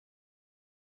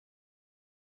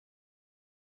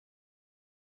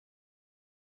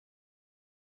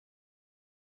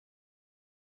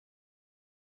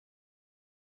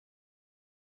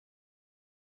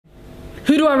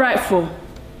Who do I write for?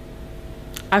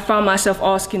 I found myself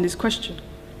asking this question.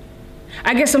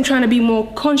 I guess I'm trying to be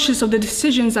more conscious of the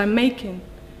decisions I'm making.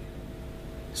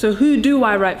 So who do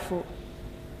I write for?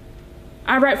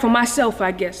 I write for myself,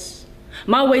 I guess.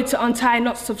 My way to untie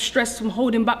knots of stress from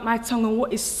holding back my tongue on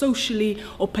what is socially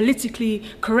or politically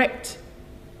correct.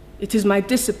 It is my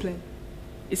discipline.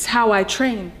 It's how I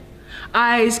train.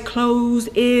 Eyes closed,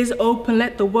 ears open,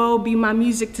 let the world be my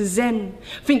music to zen.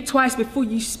 Think twice before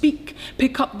you speak,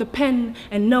 pick up the pen,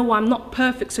 and know I'm not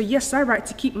perfect, so yes, I write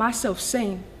to keep myself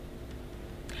sane.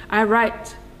 I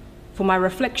write for my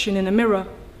reflection in the mirror,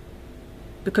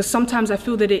 because sometimes I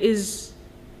feel that it is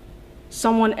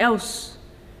someone else,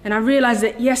 and I realize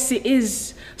that yes, it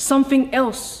is something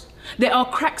else. There are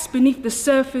cracks beneath the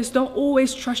surface. Don't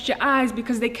always trust your eyes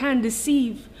because they can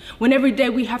deceive. When every day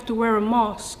we have to wear a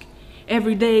mask,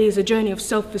 every day is a journey of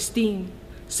self-esteem,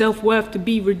 self-worth to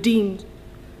be redeemed.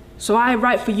 So I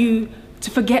write for you to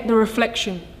forget the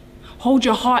reflection. Hold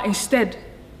your heart instead,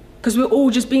 because we're all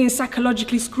just being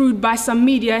psychologically screwed by some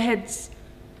media heads.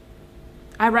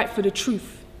 I write for the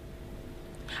truth.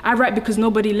 I write because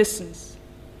nobody listens.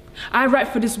 I write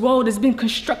for this world that's been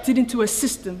constructed into a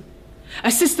system,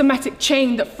 a systematic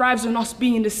chain that thrives on us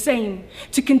being the same,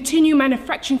 to continue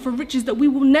manufacturing for riches that we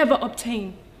will never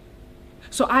obtain.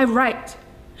 So I write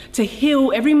to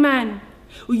heal every man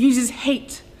who uses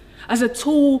hate as a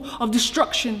tool of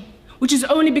destruction, which is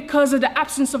only because of the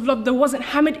absence of love that wasn't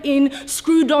hammered in,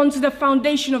 screwed on to the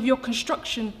foundation of your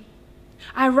construction.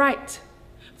 I write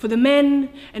for the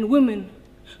men and women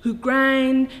who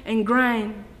grind and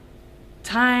grind,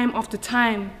 time after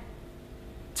time,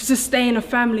 to sustain a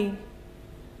family,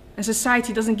 and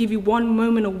society doesn't give you one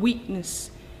moment of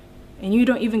weakness, and you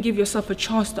don't even give yourself a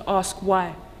chance to ask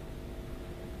why.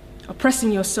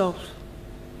 Oppressing yourself,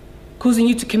 causing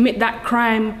you to commit that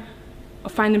crime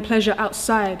of finding pleasure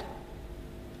outside,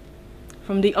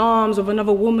 from the arms of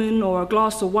another woman or a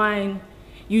glass of wine,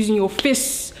 using your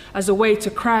fists as a way to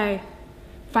cry,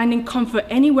 finding comfort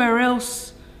anywhere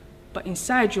else but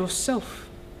inside yourself.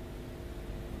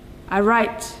 I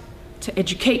write to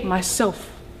educate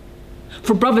myself,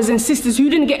 for brothers and sisters who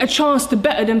didn't get a chance to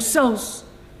better themselves,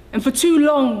 and for too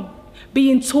long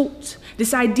being taught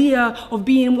this idea of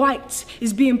being white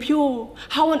is being pure.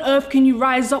 How on earth can you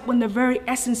rise up when the very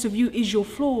essence of you is your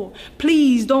flaw?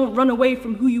 Please don't run away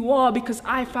from who you are, because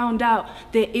I found out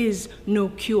there is no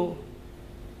cure.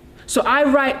 So I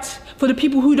write for the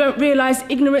people who don't realize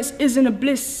ignorance isn't a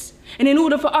bliss. And in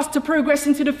order for us to progress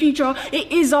into the future,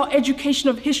 it is our education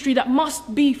of history that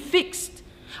must be fixed.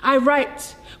 I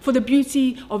write for the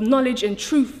beauty of knowledge and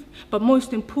truth, but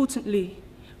most importantly,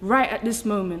 right at this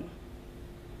moment,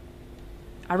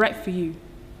 I write for you.